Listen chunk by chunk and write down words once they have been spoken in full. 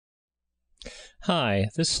Hi,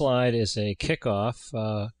 this slide is a kickoff,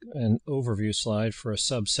 an overview slide for a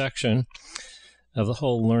subsection of the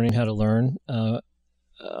whole Learning How to Learn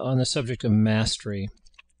on the subject of mastery.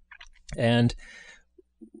 And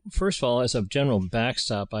first of all, as a general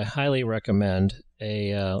backstop, I highly recommend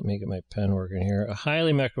let me get my pen working here. I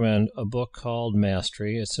highly recommend a book called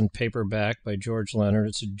Mastery. It's in paperback by George Leonard.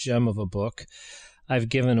 It's a gem of a book. I've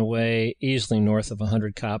given away easily north of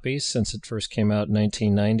 100 copies since it first came out in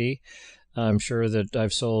 1990. I'm sure that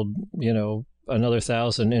I've sold, another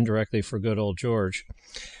 1,000 indirectly for good old George.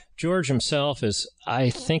 George himself I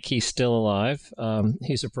think he's still alive.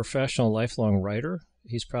 He's a professional lifelong writer.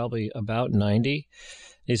 He's probably about 90.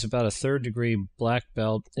 He's about a third-degree black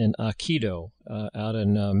belt in Aikido out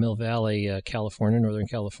in Mill Valley, California, Northern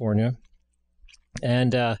California.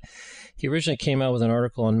 And he originally came out with an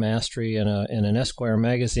article on mastery in an Esquire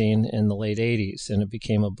magazine in the late 80s, and it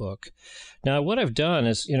became a book. Now, what I've done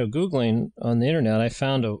is, Googling on the internet, I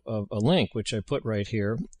found a link, which I put right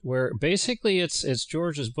here, where basically it's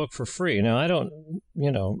George's book for free. Now, I don't,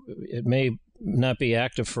 it may not be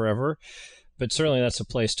active forever, but certainly that's a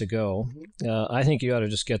place to go. I think you ought to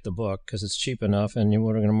just get the book because it's cheap enough, and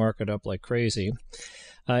we're going to mark it up like crazy.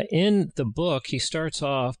 In the book, he starts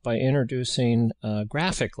off by introducing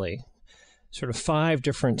graphically sort of 5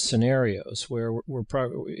 different scenarios where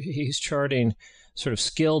he's charting sort of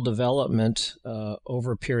skill development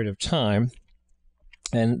over a period of time.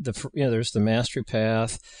 And there's the mastery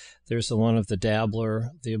path, there's the one of the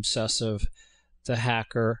dabbler, the obsessive, the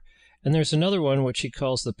hacker, and there's another one which he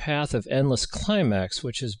calls the path of endless climax,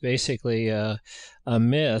 which is basically a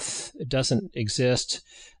myth. It doesn't exist,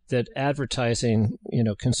 that advertising,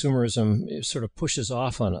 consumerism sort of pushes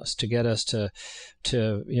off on us to get us to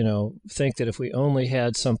think that if we only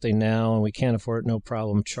had something now and we can't afford it, no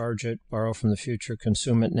problem, charge it, borrow from the future,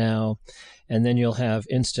 consume it now, and then you'll have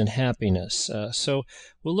instant happiness. So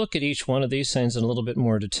we'll look at each one of these things in a little bit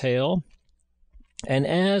more detail. And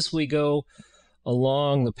as we go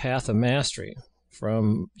along the path of mastery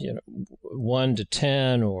from 1 to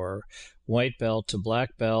 10 or white belt to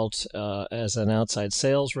black belt as an outside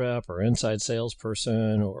sales rep or inside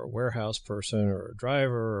salesperson or warehouse person or a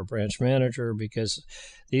driver or branch manager, because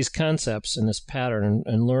these concepts in this pattern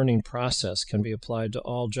and learning process can be applied to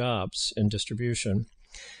all jobs in distribution.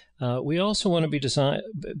 We also want to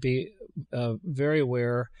be very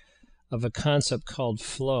aware of a concept called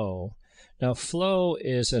flow. Now, flow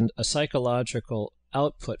is a psychological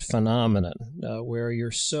output phenomenon where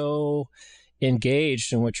you're so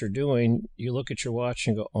engaged in what you're doing, you look at your watch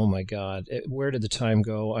and go, oh my God, where did the time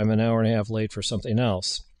go? I'm an hour and a half late for something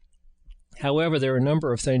else. However, there are a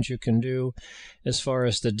number of things you can do as far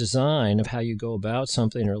as the design of how you go about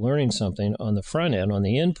something or learning something on the front end, on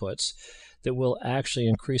the inputs, that will actually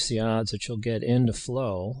increase the odds that you'll get into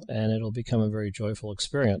flow and it'll become a very joyful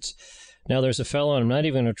experience. Now, there's a fellow, and I'm not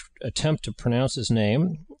even going to attempt to pronounce his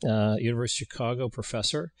name, University of Chicago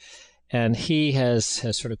professor, and he has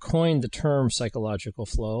sort of coined the term psychological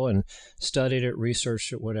flow and studied it,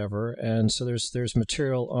 researched it, whatever. And so there's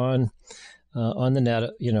material on the net,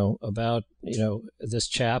 about this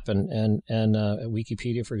chap and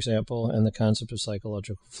Wikipedia, for example, and the concept of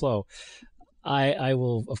psychological flow. I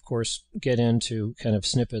will, of course, get into kind of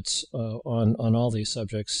snippets on all these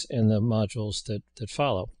subjects in the modules that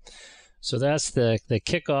follow. So that's the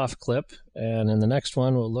kickoff clip, and in the next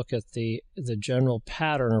one, we'll look at the general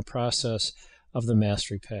pattern or process of the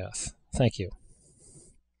mastery path. Thank you.